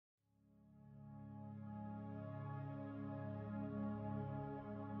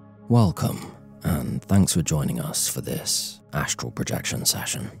Welcome, and thanks for joining us for this astral projection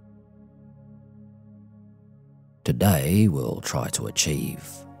session. Today we'll try to achieve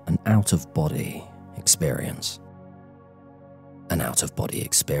an out-of-body experience. An out-of-body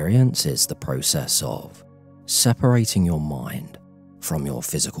experience is the process of separating your mind from your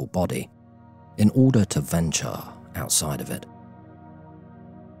physical body in order to venture outside of it.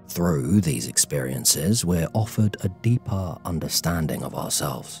 Through these experiences, we're offered a deeper understanding of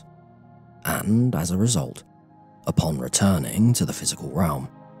ourselves. And as a result, upon returning to the physical realm,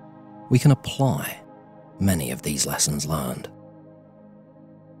 we can apply many of these lessons learned.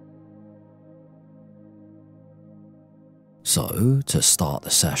 So, to start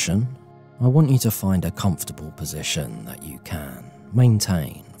the session, I want you to find a comfortable position that you can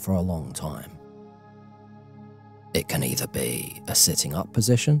maintain for a long time. It can either be a sitting up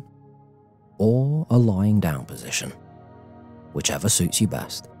position or a lying down position, whichever suits you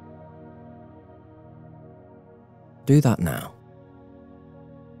best. Do that now,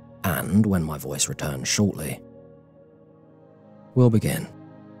 and when my voice returns shortly, we'll begin.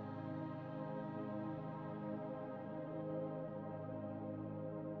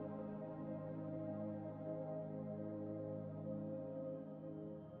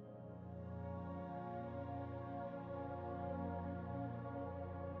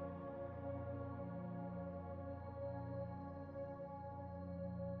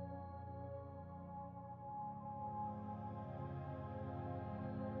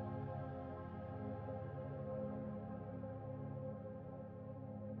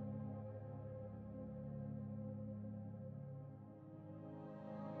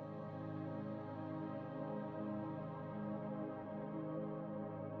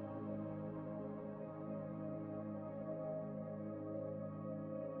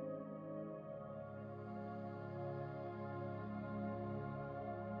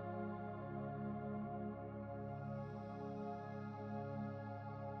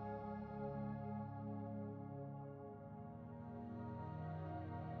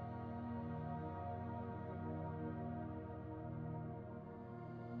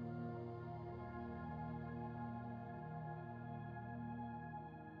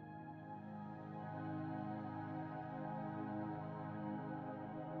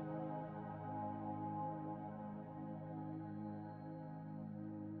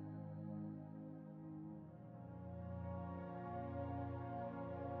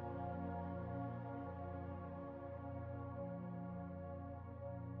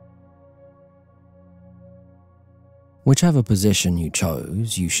 Whichever position you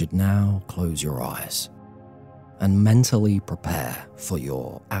chose, you should now close your eyes and mentally prepare for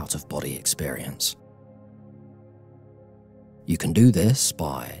your out-of-body experience. You can do this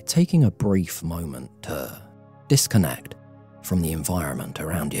by taking a brief moment to disconnect from the environment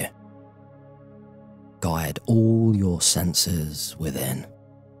around you. Guide all your senses within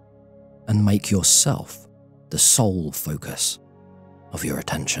and make yourself the sole focus of your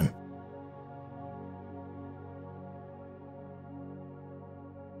attention.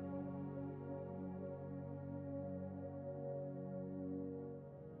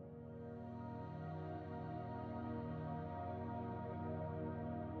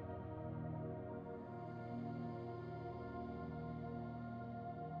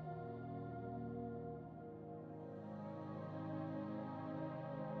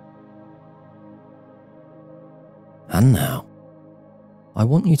 And now, I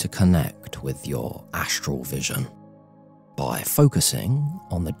want you to connect with your astral vision by focusing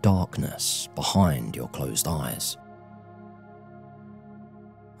on the darkness behind your closed eyes.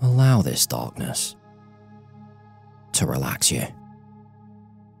 Allow this darkness to relax you.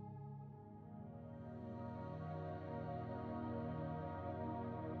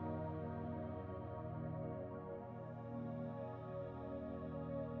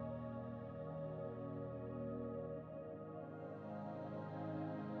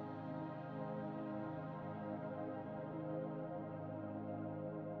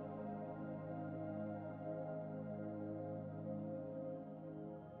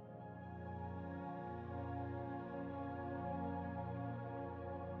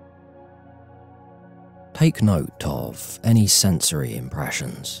 Take note of any sensory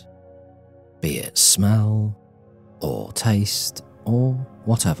impressions, be it smell or taste or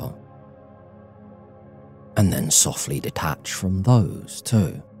whatever, and then softly detach from those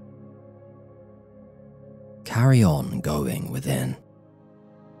too. Carry on going within,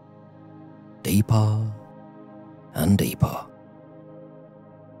 deeper and deeper.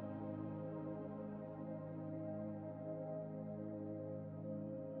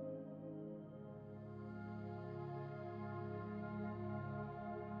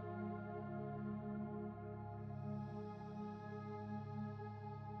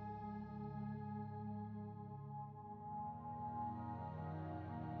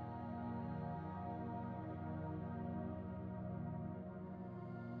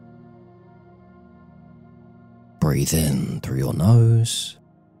 Breathe in through your nose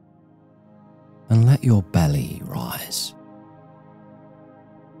and let your belly rise.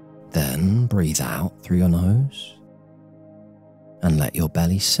 Then breathe out through your nose and let your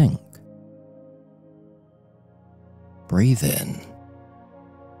belly sink. Breathe in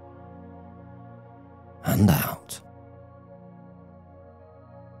and out.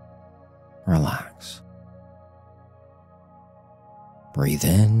 Relax. Breathe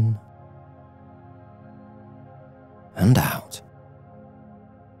in and out.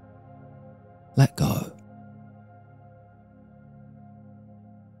 Let go.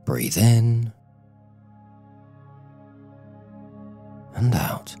 Breathe in and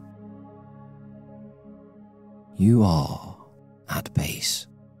out. You are at peace.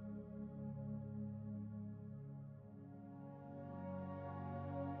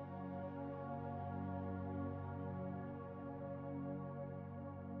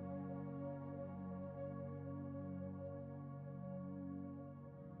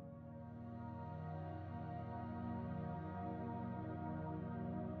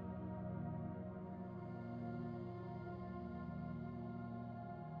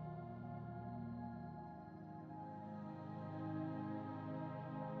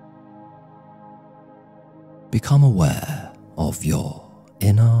 Become aware of your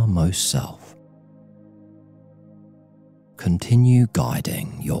innermost self. Continue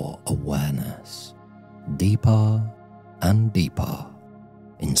guiding your awareness deeper and deeper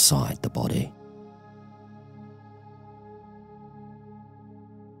inside the body.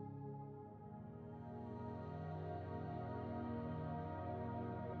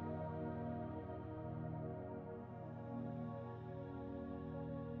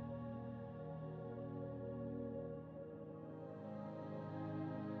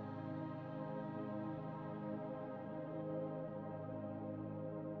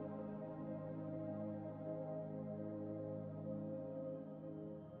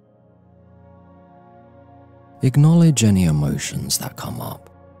 Acknowledge any emotions that come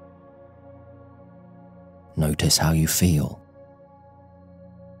up. Notice how you feel.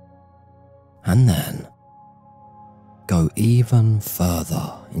 And then go even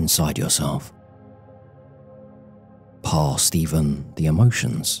further inside yourself, past even the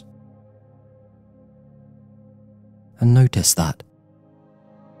emotions. And notice that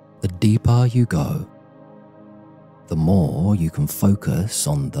the deeper you go, the more you can focus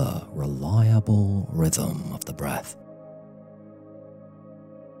on the reliable rhythm of the breath.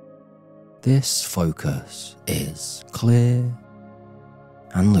 This focus is clear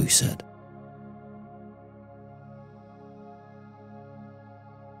and lucid.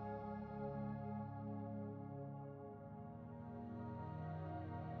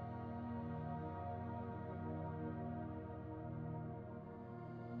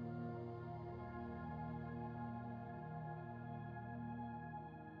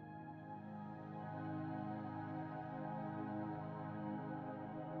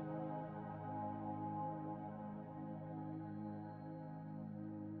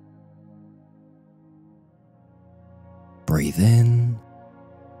 Breathe in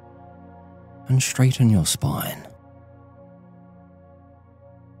and straighten your spine.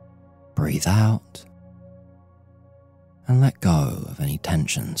 Breathe out and let go of any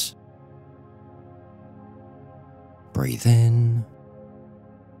tensions. Breathe in,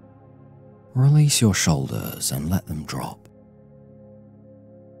 release your shoulders and let them drop.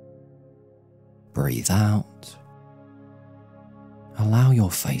 Breathe out, allow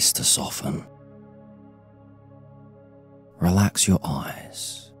your face to soften. Relax your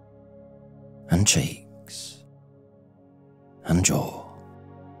eyes and cheeks and jaw.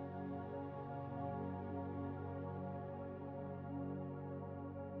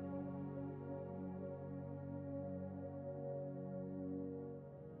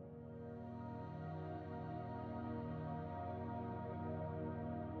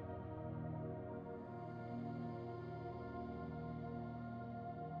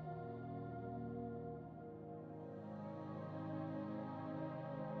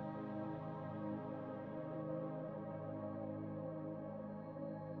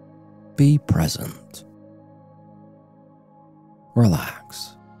 Be present.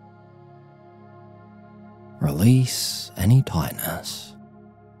 Relax. Release any tightness,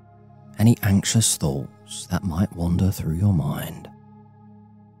 any anxious thoughts that might wander through your mind.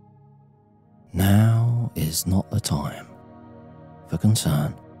 Now is not the time for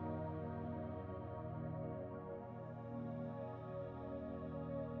concern.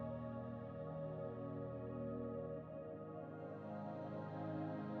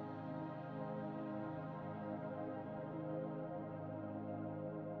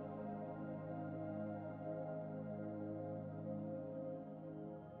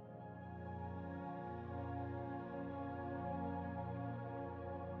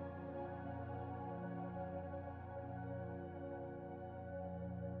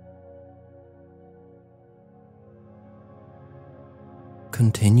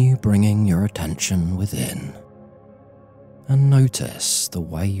 continue bringing your attention within and notice the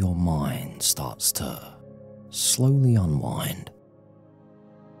way your mind starts to slowly unwind.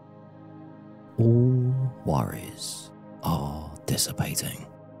 All worries are dissipating.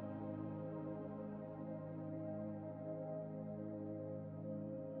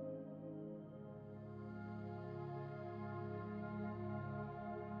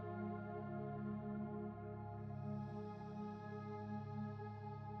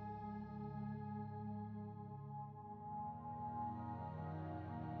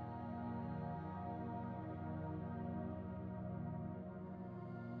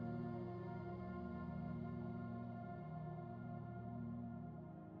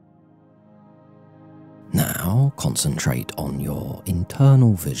 Now concentrate on your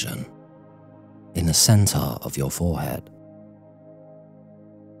internal vision in the center of your forehead.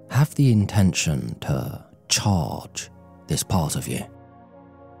 Have the intention to charge this part of you.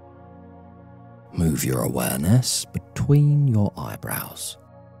 Move your awareness between your eyebrows.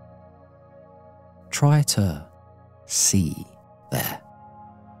 Try to see there.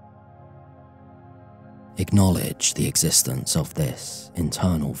 Acknowledge the existence of this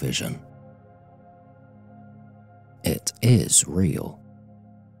internal vision. It is real.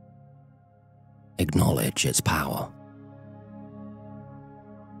 Acknowledge its power.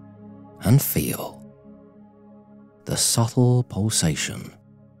 And feel the subtle pulsation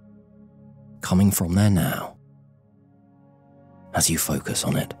coming from there now as you focus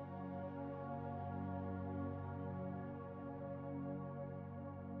on it.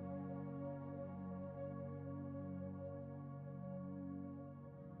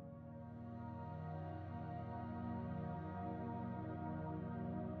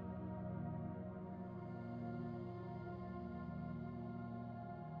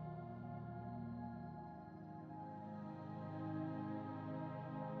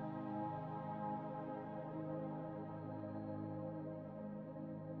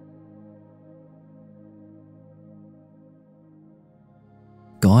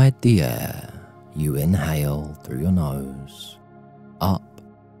 Guide the air you inhale through your nose up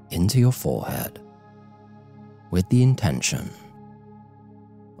into your forehead with the intention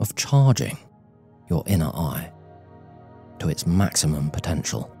of charging your inner eye to its maximum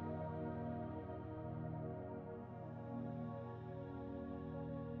potential.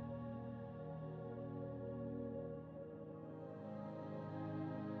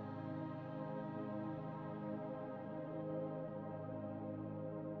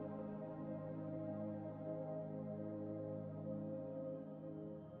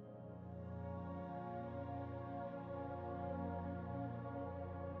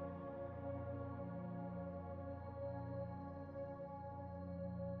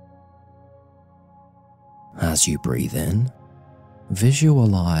 As you breathe in,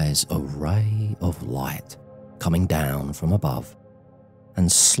 visualize a ray of light coming down from above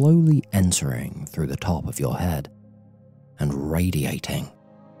and slowly entering through the top of your head and radiating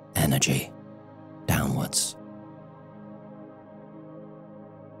energy downwards.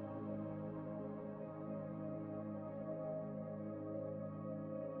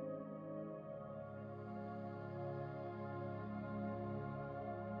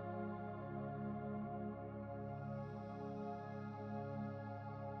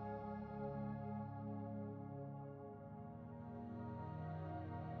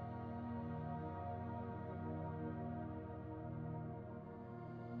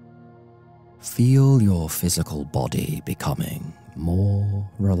 Feel your physical body becoming more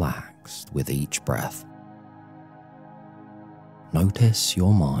relaxed with each breath. Notice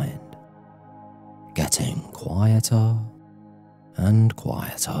your mind getting quieter and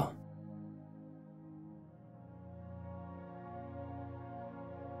quieter.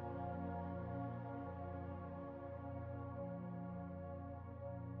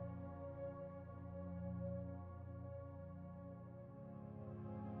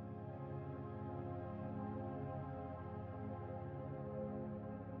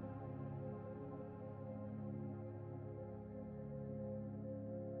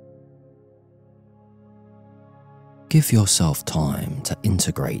 Give yourself time to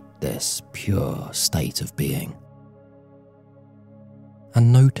integrate this pure state of being.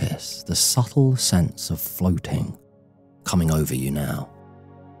 And notice the subtle sense of floating coming over you now.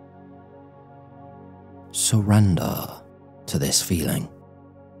 Surrender to this feeling.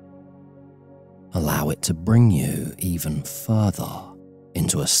 Allow it to bring you even further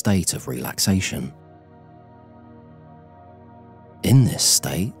into a state of relaxation. In this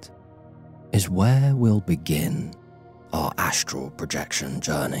state is where we'll begin our astral projection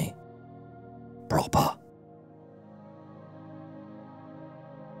journey proper.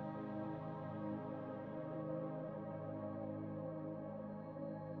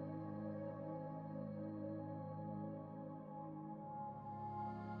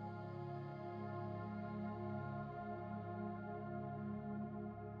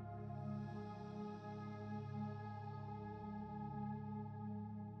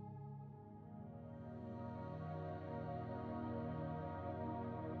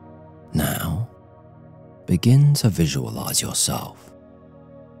 begin to visualize yourself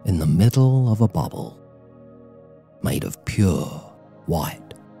in the middle of a bubble made of pure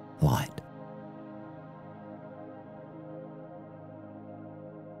white light.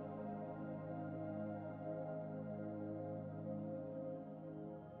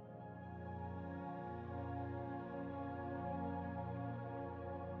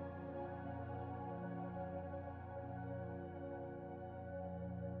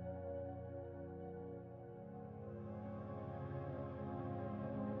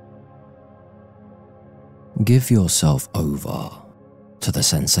 Give yourself over to the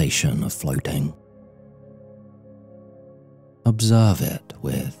sensation of floating. Observe it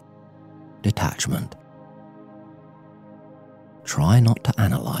with detachment. Try not to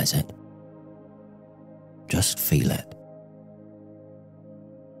analyze it. Just feel it.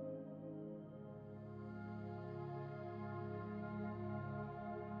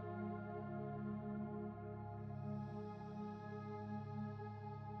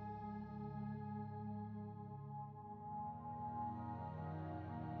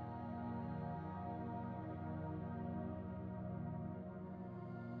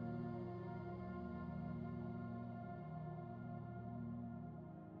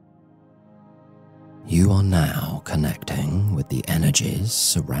 You are now connecting with the energies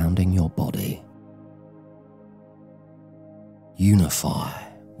surrounding your body. Unify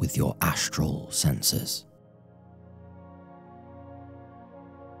with your astral senses.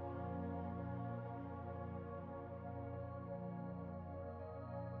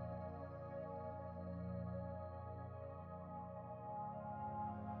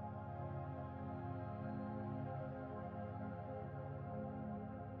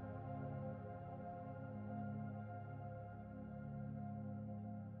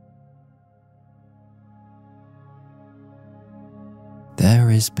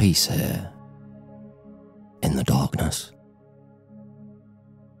 There is peace here, in the darkness.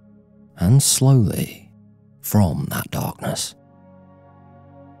 And slowly, from that darkness,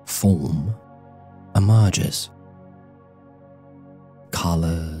 form emerges.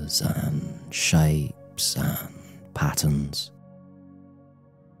 Colours and shapes and patterns.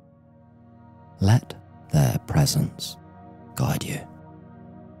 Let their presence guide you.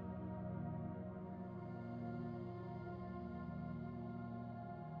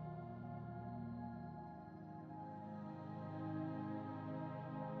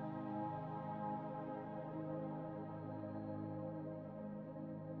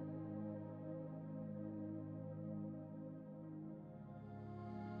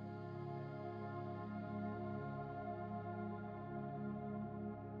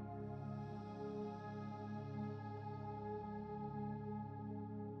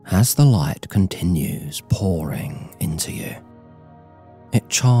 As the light continues pouring into you, it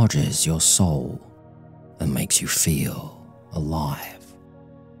charges your soul and makes you feel alive,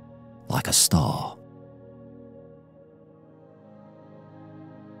 like a star.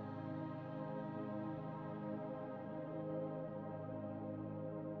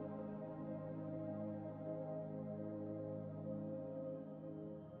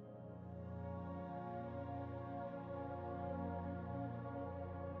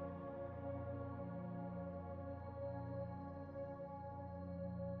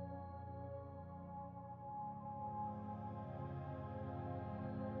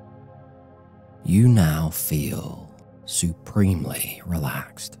 You now feel supremely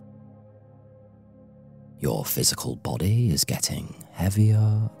relaxed. Your physical body is getting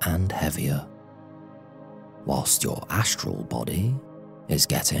heavier and heavier, whilst your astral body is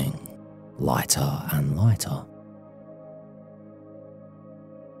getting lighter and lighter.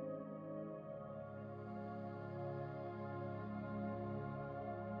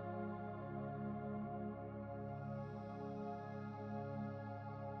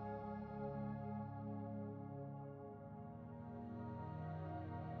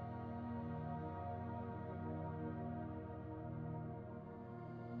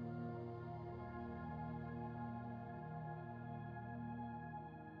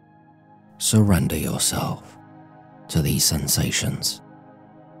 Surrender yourself to these sensations.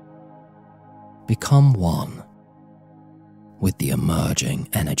 Become one with the emerging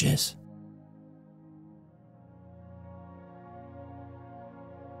energies.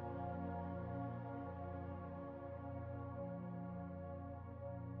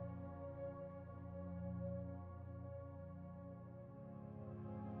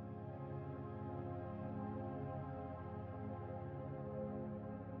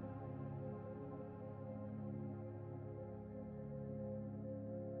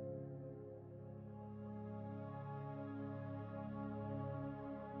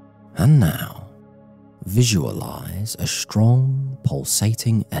 And now, visualize a strong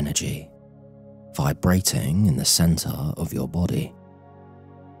pulsating energy vibrating in the center of your body,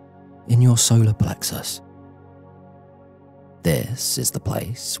 in your solar plexus. This is the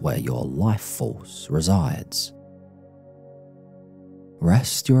place where your life force resides.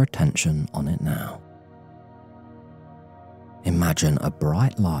 Rest your attention on it now. Imagine a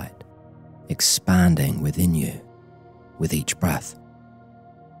bright light expanding within you with each breath.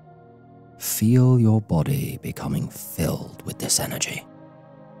 Feel your body becoming filled with this energy,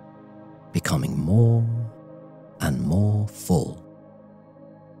 becoming more and more full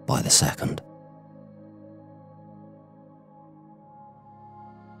by the second.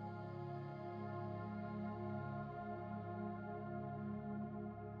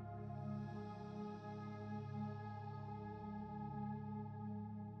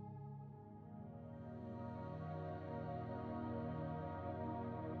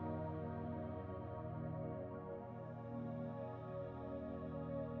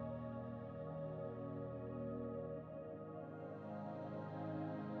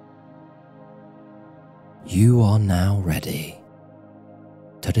 You are now ready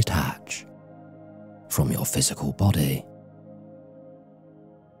to detach from your physical body.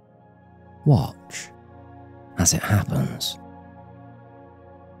 Watch as it happens.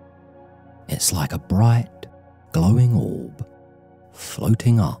 It's like a bright, glowing orb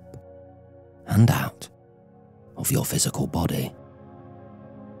floating up and out of your physical body.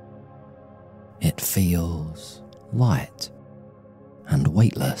 It feels light and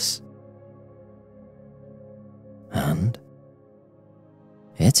weightless. And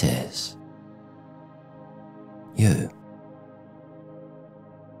it is you.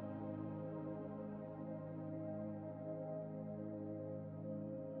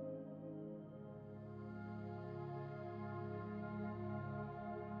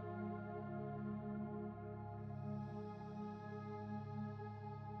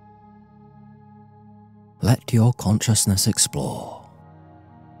 Let your consciousness explore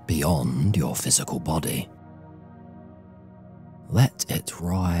beyond your physical body. Let it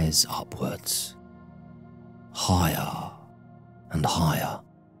rise upwards, higher and higher.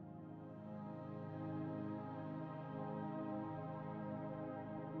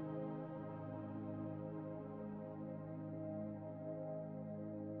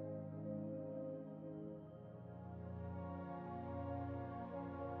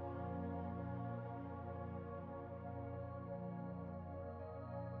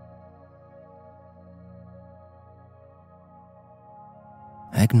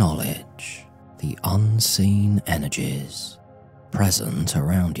 Acknowledge the unseen energies present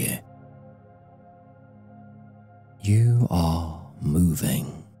around you. You are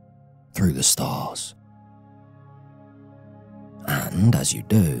moving through the stars. And as you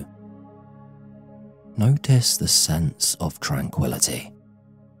do, notice the sense of tranquility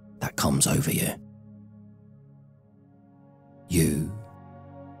that comes over you. You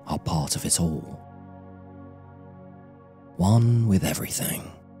are part of it all. One with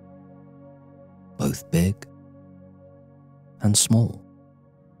everything, both big and small.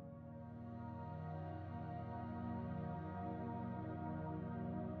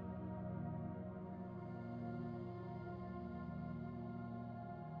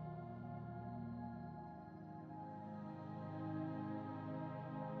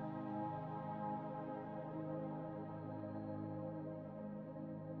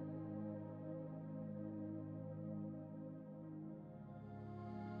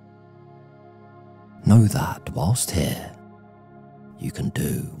 Know that whilst here, you can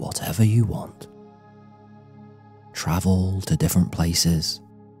do whatever you want. Travel to different places,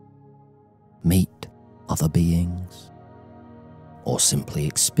 meet other beings, or simply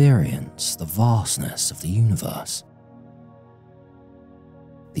experience the vastness of the universe.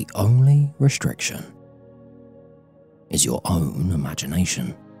 The only restriction is your own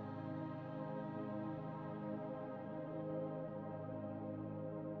imagination.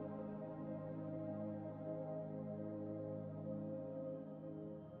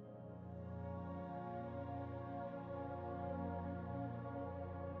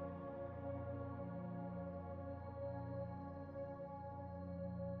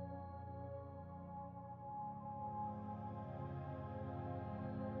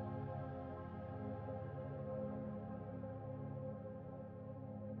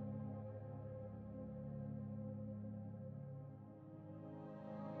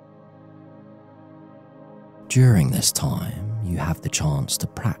 During this time, you have the chance to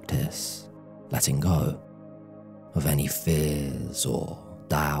practice letting go of any fears or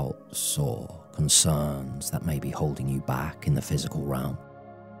doubts or concerns that may be holding you back in the physical realm.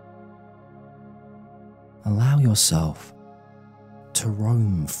 Allow yourself to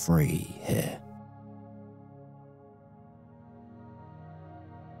roam free here.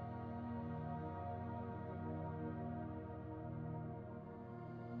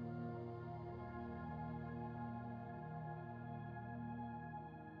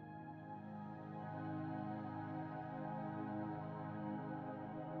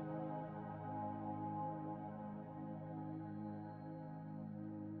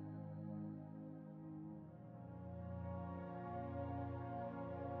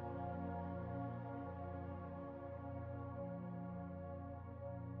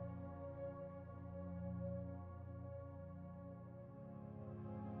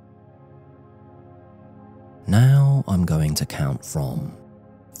 Now I'm going to count from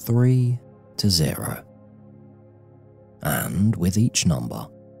 3 to 0. And with each number,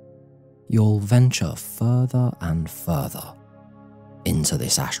 you'll venture further and further into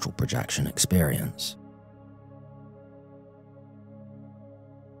this astral projection experience.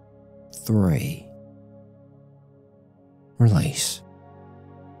 3. Release.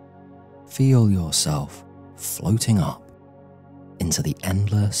 Feel yourself floating up into the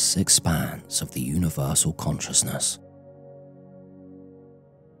endless expanse of the universal consciousness.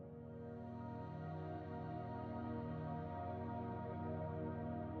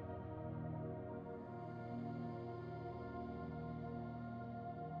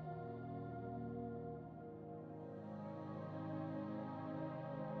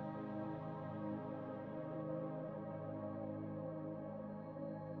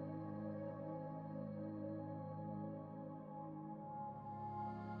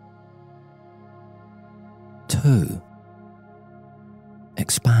 2.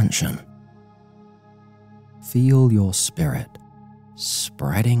 Expansion. Feel your spirit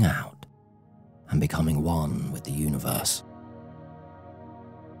spreading out and becoming one with the universe.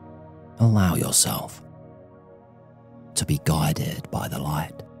 Allow yourself to be guided by the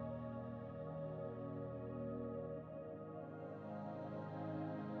light.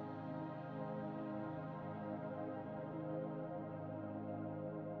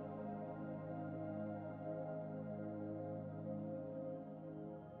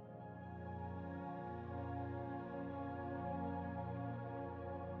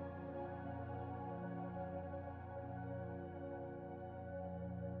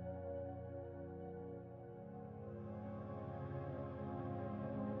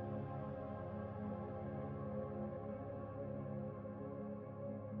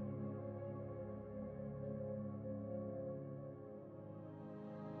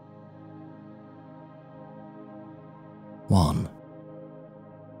 1.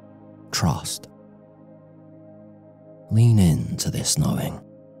 Trust. Lean into this knowing.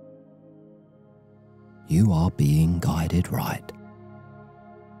 You are being guided right.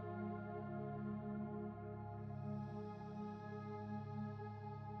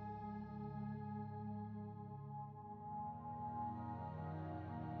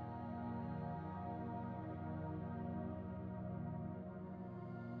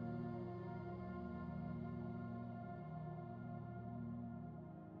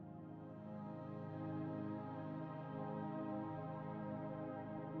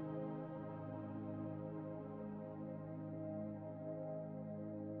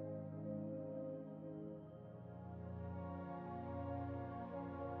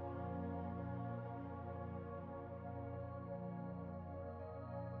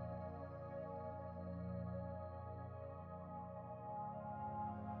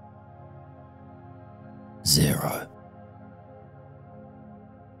 0.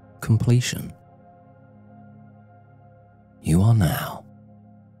 Completion. You are now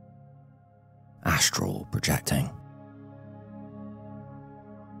astral projecting.